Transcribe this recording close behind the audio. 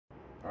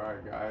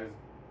Alright guys,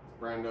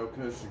 it's Brando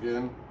Kush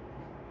again,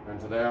 and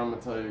today I'm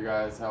going to tell you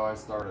guys how I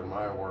started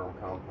my worm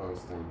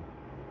composting.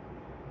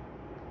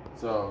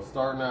 So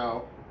starting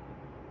out,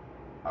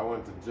 I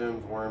went to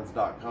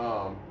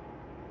jimsworms.com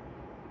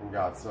and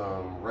got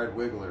some red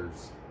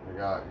wigglers. I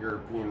got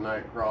European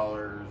night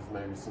crawlers,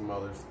 maybe some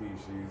other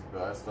species,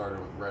 but I started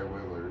with red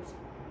wigglers.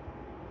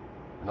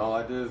 And all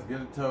I did is get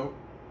a tote,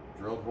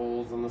 drilled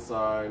holes in the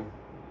side,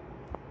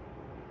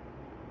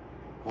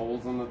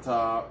 holes in the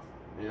top,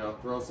 you know,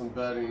 throw some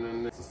bedding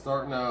in there. So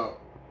starting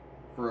out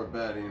for a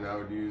bedding, I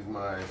would use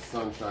my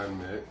sunshine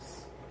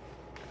mix.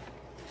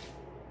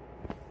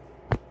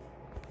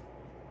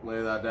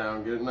 Lay that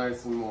down, get it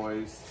nice and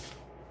moist.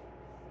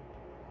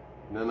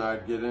 And then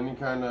I'd get any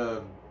kind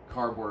of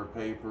cardboard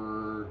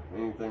paper,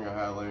 anything I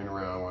had laying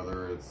around,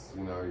 whether it's,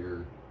 you know,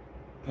 your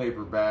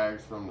paper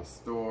bags from the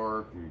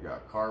store, if you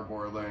got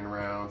cardboard laying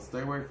around.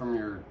 Stay away from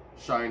your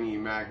shiny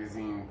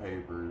magazine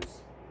papers.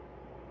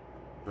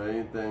 But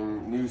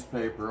anything,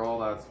 newspaper, all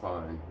that's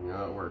fine. You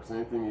know, it works.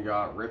 Anything you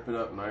got, rip it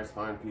up, nice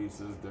fine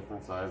pieces,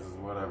 different sizes,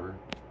 whatever.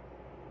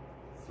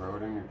 Throw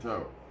it in your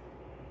tote.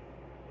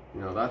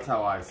 You know, that's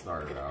how I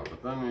started out.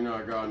 But then, you know,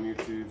 I got on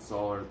YouTube,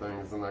 saw other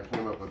things, and I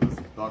came up with this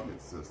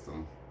bucket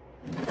system.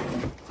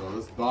 So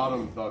this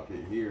bottom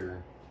bucket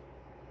here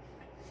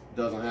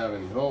doesn't have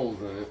any holes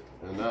in it,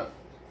 and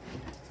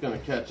it's going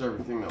to catch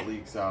everything that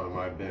leaks out of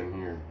my bin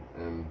here.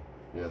 And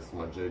yes,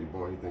 my JD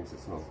boy, he thinks it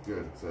smells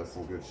good. So that's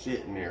some good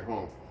shit in there,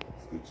 huh?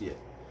 It's good shit.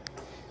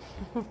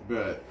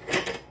 But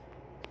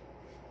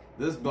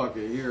this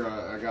bucket here,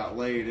 I got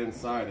laid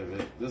inside of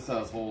it. This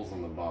has holes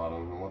in the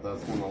bottom, and what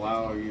that's going to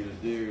allow you to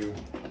do,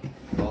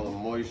 all the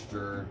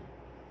moisture,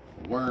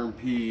 worm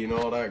pee, and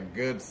all that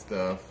good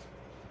stuff,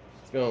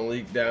 it's going to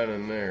leak down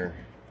in there.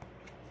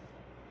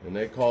 And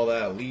they call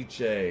that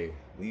leachate,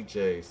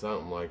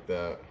 something like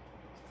that.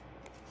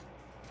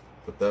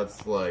 But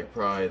that's like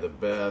probably the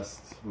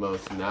best,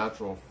 most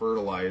natural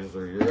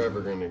fertilizer you're ever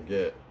gonna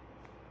get.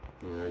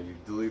 You know, you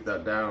dilute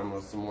that down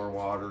with some more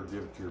water,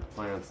 give it to your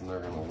plants, and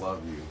they're gonna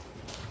love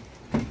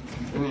you.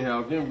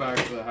 Anyhow, getting back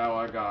to how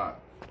I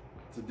got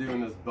to doing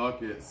this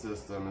bucket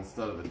system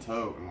instead of the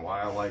tote, and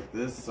why I like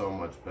this so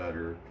much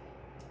better,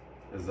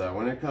 is that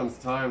when it comes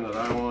time that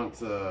I want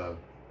to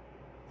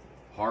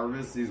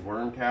harvest these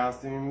worm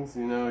castings,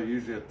 you know,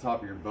 usually at the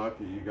top of your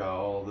bucket you got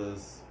all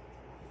this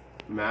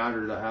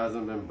matter that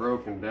hasn't been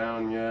broken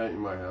down yet. You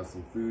might have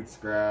some food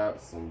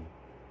scraps, and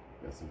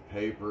got some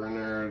paper in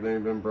there that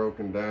ain't been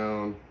broken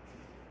down.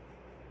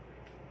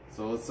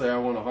 So let's say I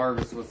want to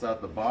harvest what's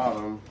at the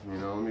bottom. You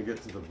know, let me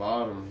get to the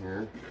bottom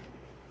here,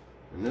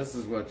 and this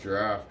is what you're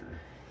after.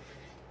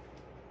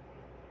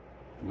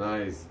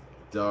 Nice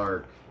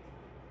dark,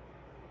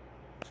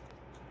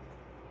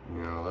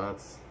 you know,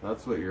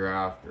 that's what you're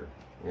after.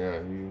 Yeah,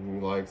 he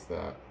likes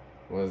that.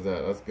 What is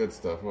that? That's good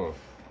stuff, huh?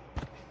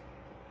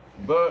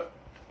 But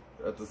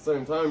at the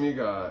same time, you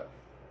got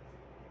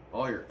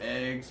all your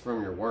eggs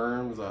from your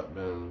worms that have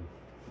been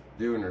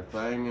doing their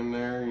thing in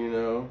there, you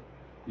know.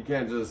 You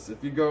can't just,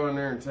 if you go in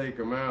there and take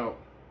them out,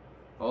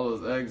 all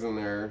those eggs in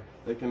there,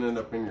 they can end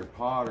up in your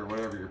pot or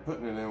whatever you're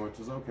putting it in, which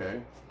is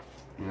okay.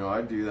 You know,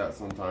 I do that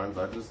sometimes.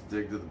 I just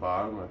dig to the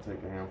bottom, I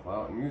take a handful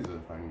out and use it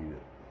if I need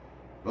it.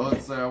 But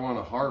let's say I want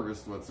to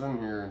harvest what's in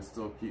here and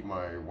still keep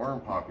my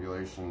worm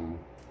population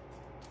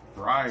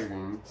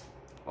thriving.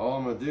 All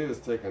I'm going to do is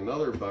take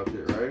another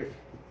bucket, right?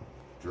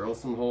 Drill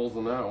some holes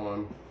in that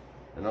one.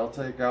 And I'll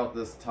take out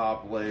this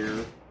top layer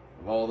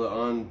of all the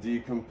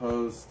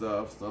undecomposed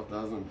stuff that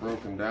hasn't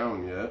broken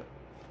down yet.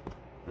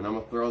 And I'm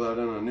going to throw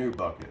that in a new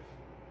bucket.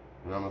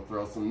 And I'm going to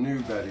throw some new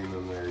bedding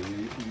in there.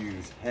 You can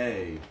use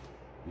hay.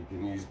 You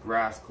can use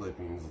grass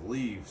clippings,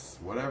 leaves,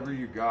 whatever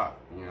you got.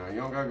 You know, you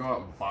don't got to go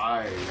out and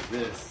buy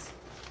this.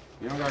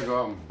 You don't got to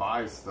go out and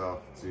buy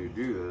stuff to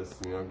do this.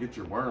 You know, get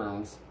your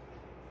worms.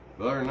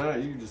 But other than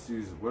that, you can just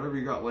use whatever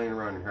you got laying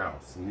around your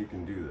house, and you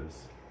can do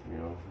this. You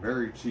know,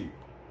 very cheap.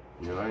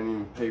 You know, I didn't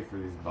even pay for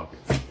these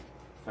buckets.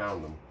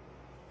 Found them.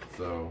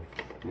 So,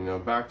 you know,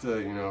 back to,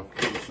 you know,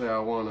 let's say I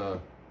want to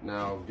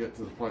now get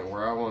to the point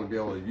where I want to be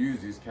able to use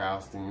these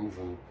castings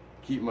and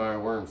keep my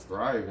worms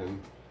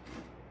thriving.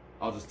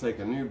 I'll just take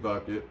a new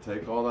bucket,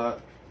 take all that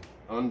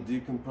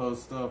undecomposed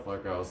stuff,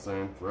 like I was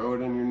saying, throw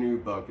it in your new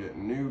bucket,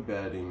 new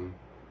bedding,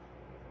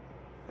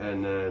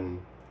 and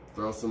then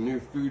throw some new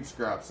food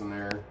scraps in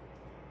there.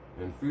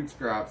 And food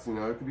scraps, you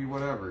know, it could be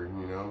whatever,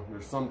 you know.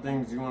 There's some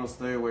things you want to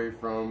stay away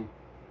from,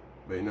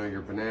 but you know,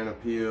 your banana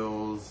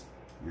peels,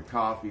 your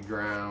coffee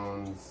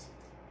grounds,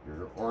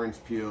 your orange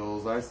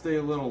peels. I stay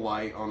a little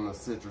light on the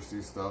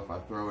citrusy stuff. I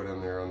throw it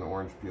in there on the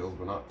orange peels,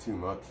 but not too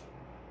much.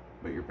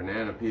 But your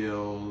banana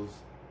peels,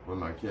 when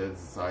my kids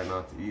decide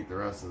not to eat the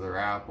rest of their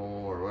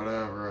apple or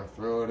whatever, I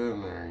throw it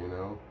in there, you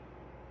know.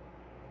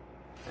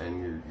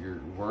 And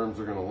your worms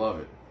are gonna love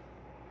it.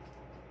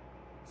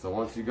 So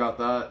once you got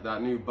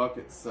that new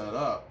bucket set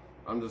up,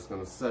 I'm just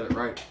gonna set it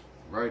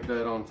right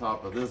dead on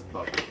top of this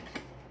bucket,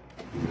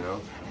 you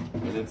know.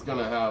 And it's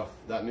gonna have,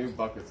 that new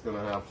bucket's gonna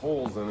have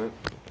holes in it,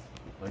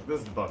 like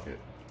this bucket.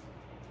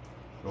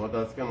 And what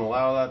that's gonna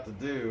allow that to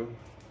do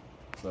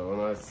So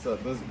when I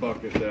set this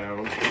bucket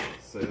down,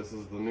 say this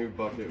is the new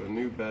bucket with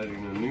new bedding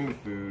and new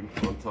food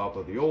on top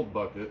of the old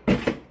bucket,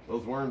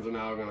 those worms are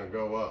now gonna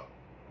go up.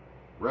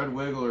 Red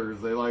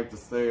wigglers, they like to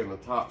stay in the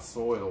top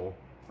soil,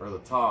 or the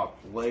top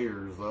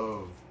layers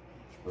of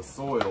the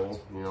soil,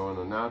 you know, in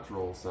a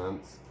natural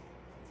sense.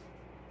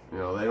 You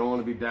know, they don't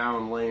want to be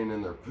down laying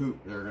in their poop.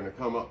 They're going to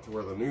come up to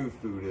where the new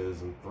food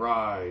is and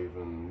thrive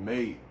and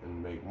mate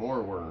and make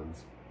more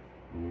worms.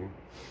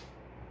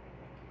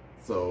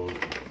 So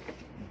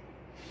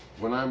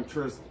when I'm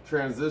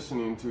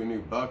transitioning to a new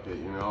bucket,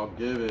 you know, I'll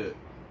give it,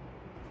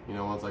 you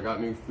know, once I got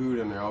new food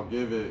in there, I'll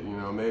give it, you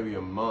know, maybe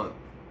a month.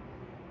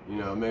 You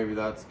know, maybe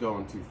that's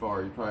going too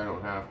far. You probably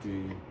don't have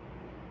to.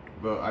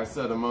 But I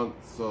said a month,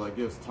 so that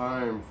gives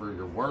time for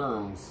your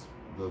worms,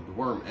 the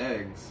worm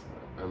eggs,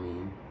 I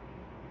mean,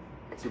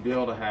 to be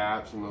able to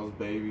hatch, and those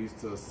babies,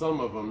 to some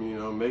of them, you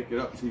know, make it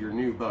up to your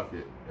new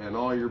bucket. And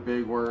all your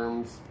big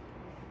worms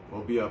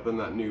will be up in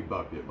that new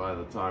bucket by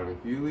the time.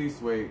 If you at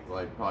least wait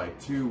like probably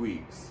 2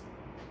 weeks,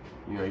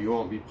 you know, you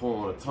won't be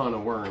pulling a ton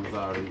of worms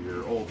out of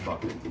your old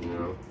bucket, you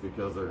know,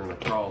 because they're going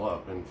to crawl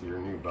up into your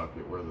new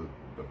bucket where the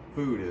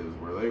food is,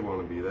 where they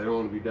want to be. They don't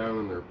want to be down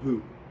in their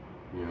poop,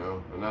 you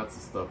know, and that's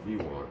the stuff you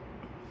want.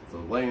 So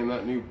laying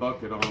that new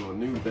bucket on with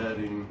new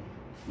bedding,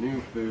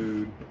 new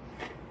food,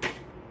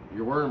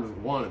 your worms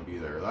want to be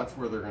there. That's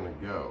where they're going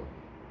to go.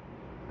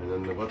 And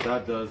then what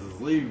that does is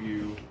leave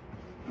you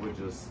with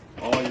just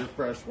all your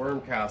fresh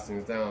worm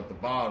castings down at the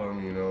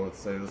bottom. You know, let's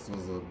say this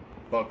was a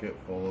bucket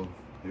full of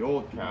the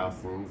old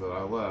castings that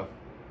I left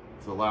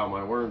to allow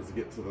my worms to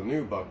get to the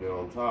new bucket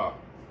on top.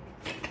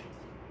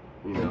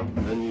 You know,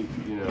 then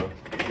you know,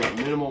 you got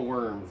minimal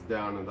worms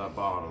down at that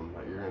bottom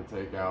that you're going to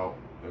take out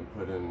and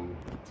put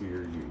into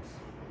your use.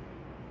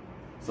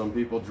 Some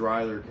people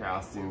dry their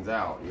castings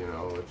out, you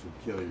know, which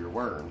would kill your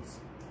worms.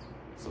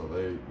 So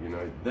they, you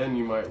know, then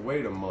you might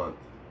wait a month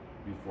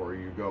before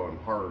you go and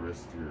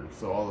harvest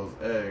so all those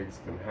eggs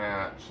can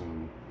hatch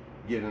and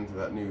get into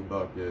that new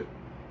bucket,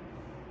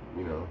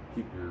 you know,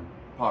 keep your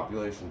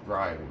population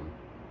thriving.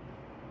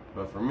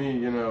 But for me,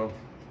 you know,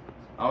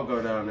 I'll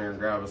go down there and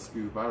grab a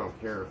scoop. I don't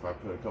care if I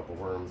put a couple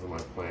worms in my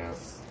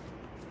plants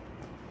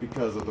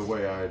because of the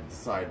way I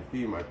decide to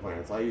feed my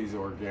plants. I use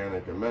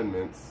organic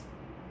amendments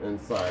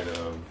inside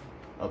of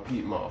a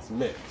peat moss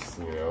mix,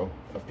 you know.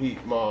 A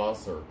peat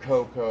moss or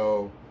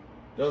cocoa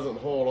doesn't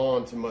hold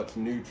on to much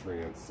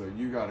nutrients, so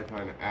you got to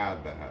kind of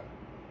add that.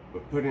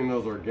 But putting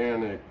those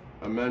organic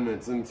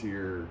amendments into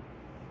your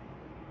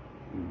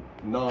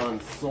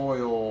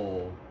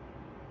non-soil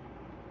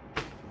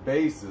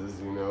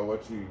bases, you know,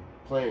 what you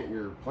plant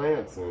your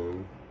plants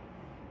in,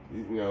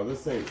 you know,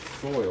 this ain't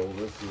soil,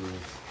 this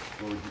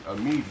is a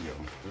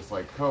medium. Just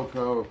like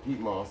cocoa, peat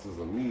moss is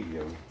a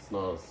medium, it's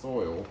not a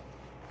soil.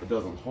 It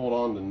doesn't hold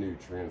on to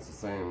nutrients the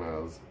same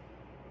as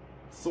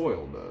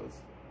soil does.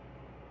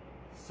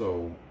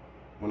 So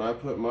when I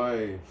put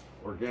my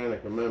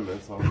organic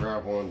amendments, I'll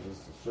grab one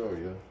just to show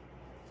you.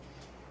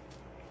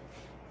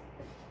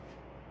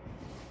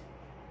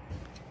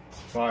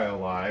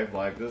 BioLive,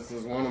 like this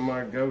is one of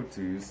my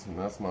go-tos, and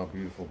that's my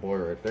beautiful boy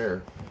right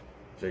there,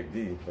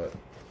 JD. But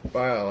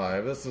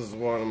BioLive, this is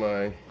one of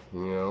my, you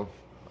know,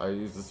 I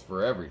use this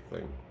for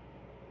everything,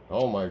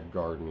 all my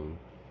gardening.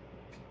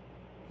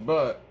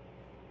 But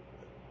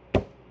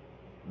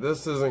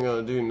this isn't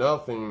going to do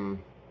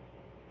nothing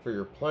for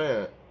your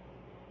plant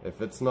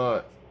if it's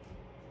not,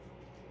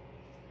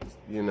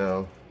 you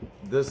know,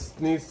 this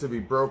needs to be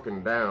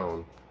broken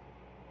down.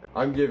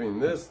 I'm giving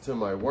this to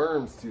my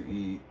worms to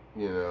eat,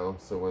 you know,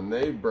 so when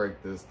they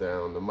break this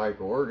down, the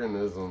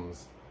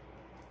microorganisms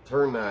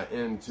turn that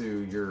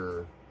into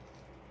your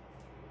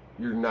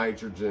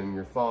nitrogen,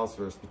 your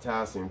phosphorus,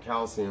 potassium,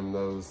 calcium,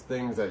 those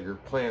things that your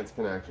plants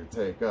can actually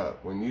take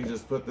up. When you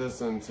just put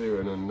this into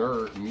an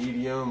inert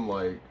medium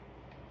like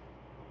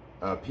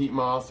peat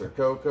moss or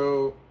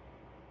cocoa,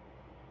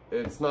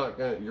 it's not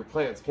gonna, your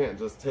plants can't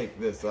just take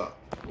this up,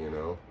 you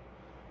know.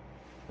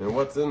 And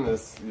what's in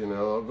this, you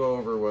know, I'll go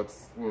over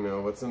what's, you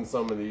know, what's in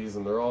some of these,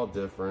 and they're all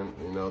different.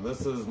 You know,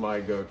 this is my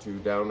go-to,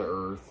 down to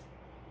earth.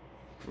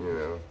 You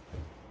know,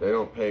 they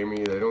don't pay me,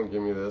 they don't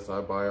give me this,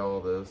 I buy all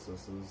this.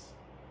 This is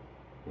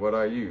what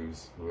I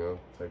use, you know.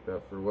 Take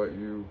that for what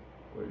you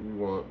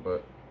want,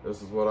 but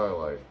this is what I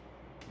like.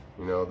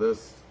 You know,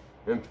 this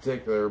in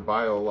particular,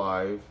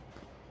 BioLive,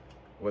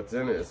 what's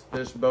in it is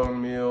fish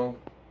bone meal,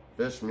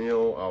 fish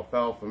meal,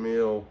 alfalfa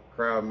meal,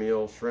 crab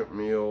meal, shrimp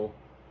meal,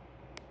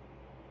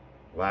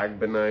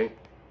 lagbonite,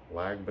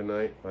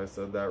 if I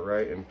said that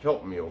right, and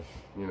kelp meal,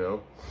 you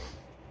know.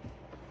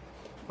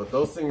 But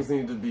those things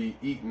need to be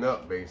eaten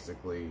up,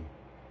 basically,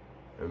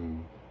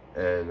 and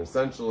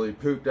essentially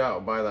pooped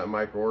out by that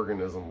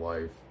microorganism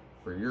life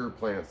for your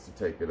plants to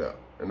take it up.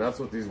 And that's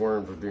what these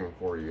worms are doing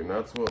for you, and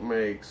that's what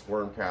makes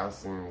worm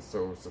casting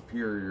so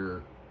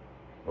superior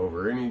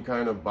over any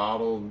kind of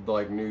bottled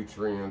like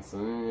nutrients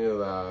and any of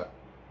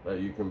that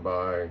you can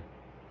buy.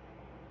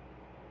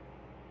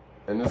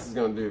 And this is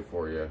going to do it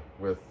for you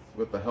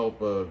with the help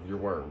of your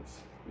worms,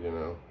 you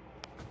know.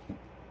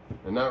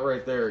 And that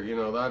right there, you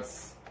know,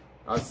 that's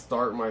I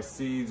start my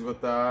seeds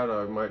with that.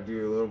 I might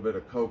do a little bit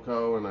of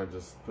cocoa and I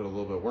just put a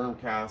little bit of worm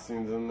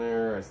castings in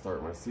there. I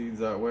start my seeds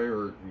that way,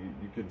 or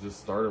you could just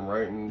start them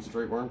right in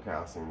straight worm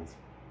castings.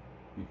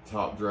 You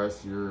top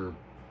dress your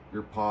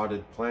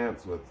potted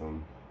plants with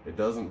them. It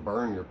doesn't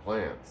burn your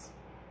plants,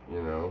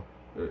 you know.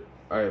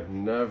 I have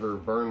never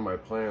burned my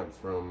plants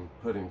from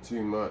putting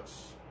too much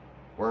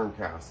worm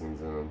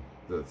castings in them.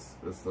 That's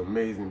the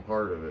amazing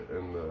part of it,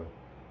 and the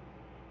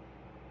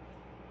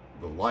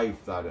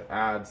life that it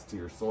adds to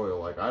your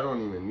soil. Like, I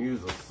don't even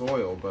use the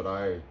soil, but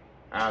I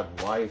add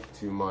life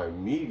to my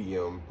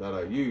medium that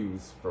I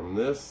use from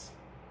this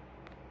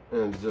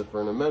and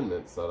different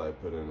amendments that I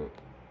put in it.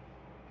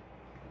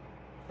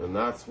 And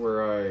that's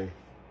where I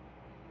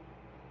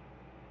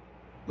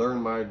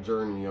learned my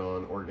journey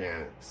on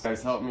organics. You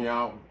guys help me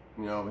out,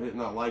 you know, hitting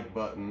that like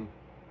button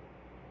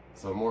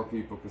so more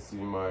people can see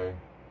my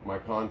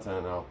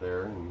content out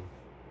there. And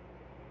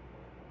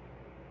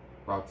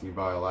brought to you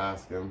by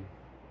Alaskan.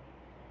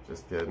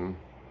 Just kidding,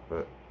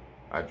 but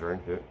I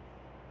drink it.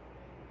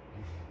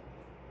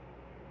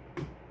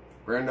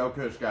 Brando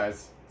Kush,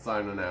 guys,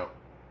 signing out.